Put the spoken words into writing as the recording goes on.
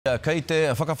Kei te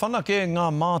whakawhanake ngā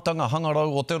mātanga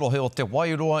hangarau o te rohe o te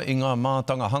Wairoa i ngā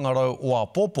mātanga hangarau o a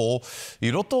Popo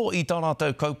i roto i tā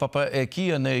rātou kaupapa e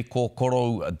kia nei ko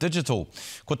Korou Digital.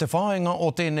 Ko te whāenga o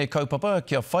tēnei kaupapa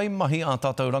kia whai mahi a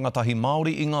tātou rangatahi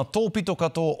Māori i ngā tōpito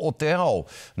katoa o te ao.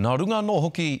 Nā runga no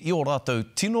hoki i o rātou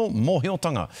tino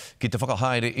mōhiotanga ki te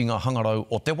whakahaere i ngā hangarau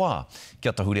o te wā.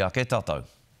 Kia tahuri ake tātou.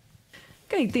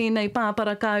 Kei tēnei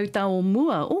pāpara kauta o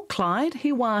mua o Clyde,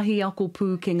 he wāhi ako pū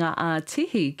ki ngā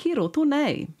ātihi ki roto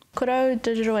nei. Korou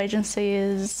Digital Agency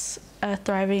is a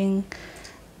thriving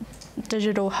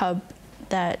digital hub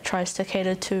that tries to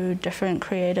cater to different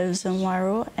creatives in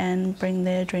Wairoa and bring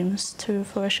their dreams to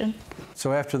fruition.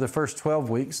 So after the first 12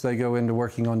 weeks, they go into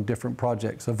working on different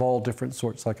projects of all different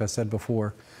sorts, like I said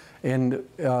before. And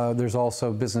there's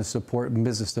also business support and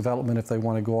business development if they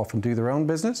want to go off and do their own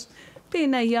business.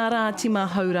 Pēnei ara tima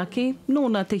hauraki,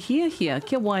 nōna te hiahia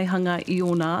kia waihanga I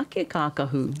ona ake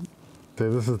kākahu. So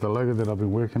this is the logo that I've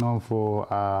been working on for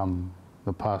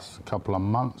the past couple of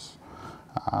months.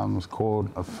 It's called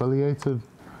Affiliated.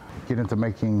 Get into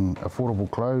making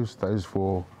affordable clothes, those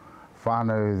for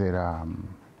whānau that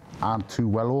aren't too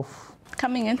well off.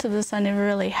 Coming into this, I never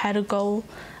really had a goal,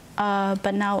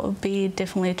 but now it would be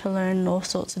definitely to learn all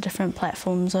sorts of different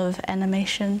platforms of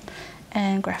animation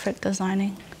and graphic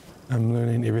designing. I'm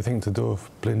learning everything to do with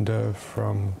Blender,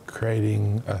 from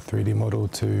creating a 3D model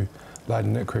to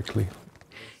lighting it quickly.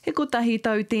 He kotahi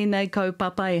tau tēnei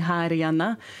kaupapa e haere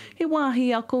ana, he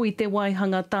wāhi ako I te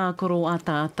waihanga tākoro a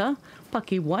tāta,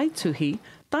 paki waituhi,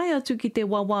 tai atu ki te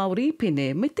wawāori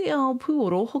pene me te ao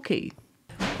puoro hoki.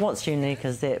 What's unique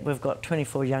is that we've got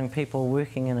 24 young people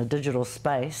working in a digital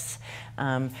space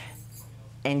and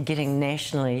getting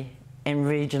nationally and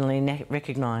regionally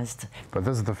recognised. But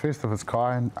this is the first of its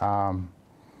kind,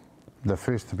 the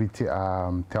first to be te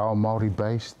ao Māori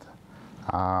based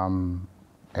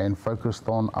and focused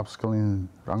on upskilling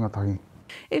rangatahi.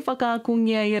 E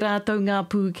whakaakungia I rātou ngā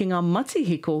pū ki ngā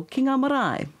matihiko ki ngā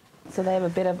marae. So they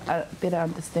have a better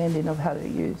understanding of how to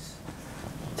use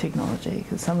technology,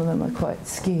 because some of them are quite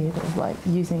scared of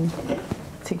using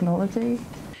technology.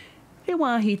 He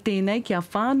wāhi tēnei kia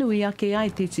whānui ake ai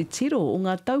te titiro o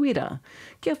ngā tauira,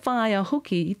 kia whāia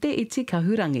hoki I te iti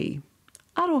kahurangi.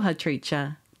 Aroha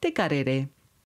Treacher, te Karere.